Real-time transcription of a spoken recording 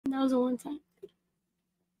was the one time.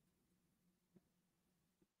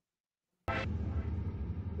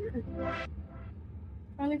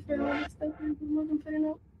 Probably for all the stuff I'm putting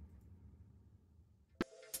up.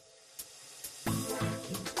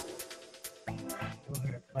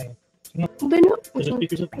 Which one?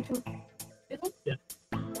 Which one? Yeah.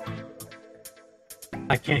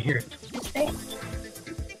 I can't hear it. Okay.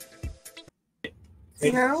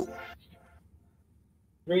 Now?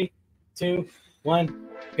 3, 2, 1,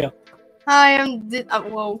 go. Hi, I'm.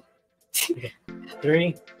 Whoa. Okay.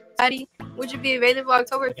 3. Patty, would you be available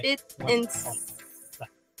October 5th? And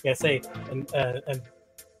yeah, say, and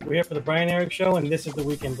we're here for the Brian Eric show, and this is the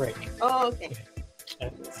weekend break. Oh, okay.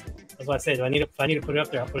 That's what I said. If I need to put it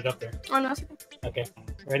up there, I'll put it up there. Oh, no, it's okay.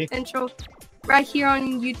 Ready? Intro. Right here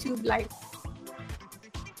on YouTube, like.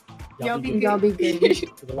 Y'all be good.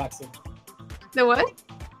 Relaxing. The what?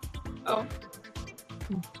 Oh.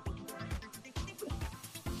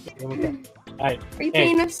 Okay. All right. Are you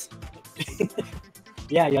famous?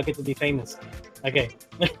 Yeah, y'all get to be famous. Okay.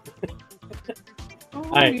 Oh, all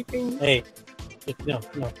right. Hey. No,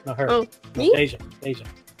 her. Oh, no, me? Deja.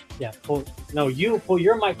 Yeah. You pull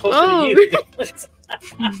your mic closer to you.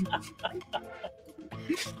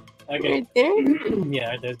 Okay. Right there? Yeah,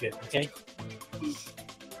 right there's good. Okay.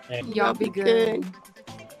 Hey. Y'all be good.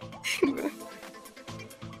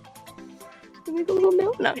 Can we go a little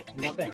milk? No. Nothing.